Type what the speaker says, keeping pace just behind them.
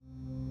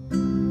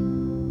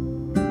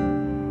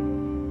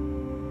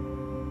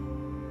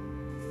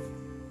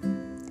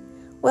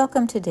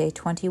Welcome to day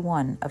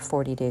 21 of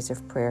 40 Days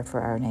of Prayer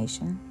for Our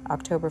Nation,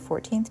 October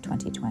 14th,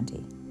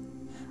 2020.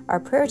 Our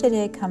prayer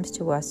today comes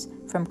to us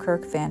from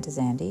Kirk Van de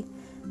Zande,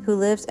 who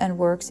lives and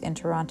works in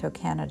Toronto,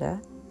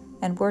 Canada,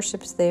 and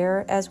worships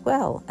there as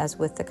well as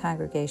with the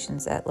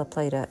congregations at La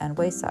Plata and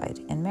Wayside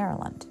in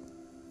Maryland.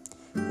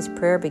 His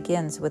prayer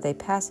begins with a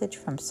passage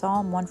from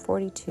Psalm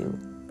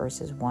 142,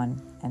 verses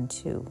 1 and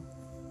 2.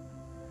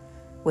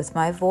 With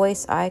my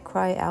voice I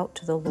cry out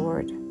to the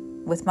Lord.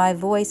 With my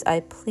voice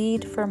I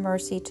plead for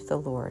mercy to the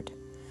Lord.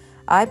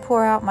 I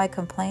pour out my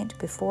complaint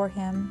before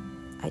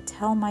him. I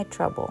tell my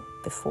trouble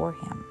before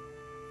him.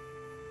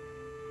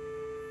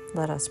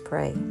 Let us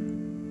pray.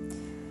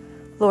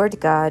 Lord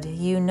God,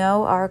 you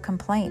know our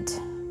complaint.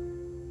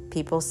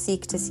 People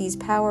seek to seize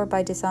power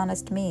by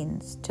dishonest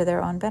means to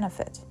their own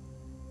benefit.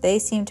 They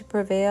seem to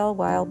prevail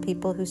while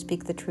people who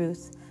speak the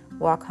truth,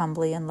 walk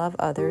humbly and love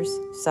others,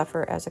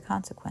 suffer as a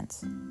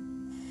consequence.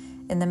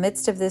 In the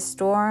midst of this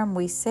storm,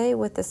 we say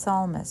with the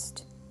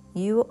psalmist,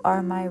 "You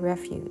are my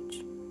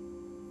refuge."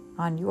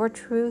 On your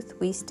truth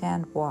we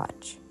stand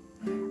watch,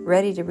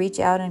 ready to reach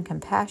out in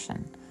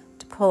compassion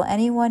to pull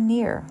anyone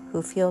near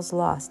who feels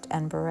lost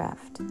and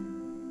bereft.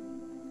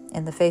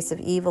 In the face of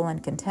evil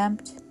and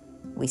contempt,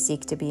 we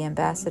seek to be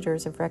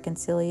ambassadors of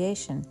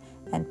reconciliation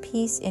and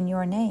peace in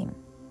your name.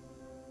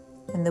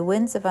 In the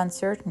winds of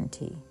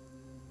uncertainty,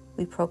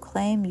 we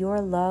proclaim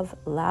your love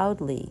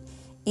loudly,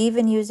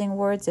 even using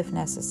words if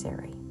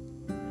necessary.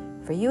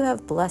 For you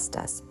have blessed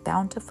us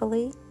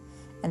bountifully,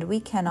 and we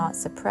cannot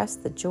suppress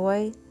the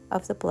joy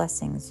of the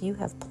blessings you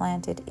have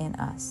planted in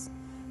us.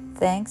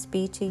 Thanks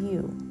be to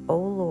you, O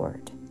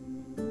Lord.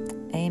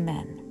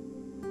 Amen.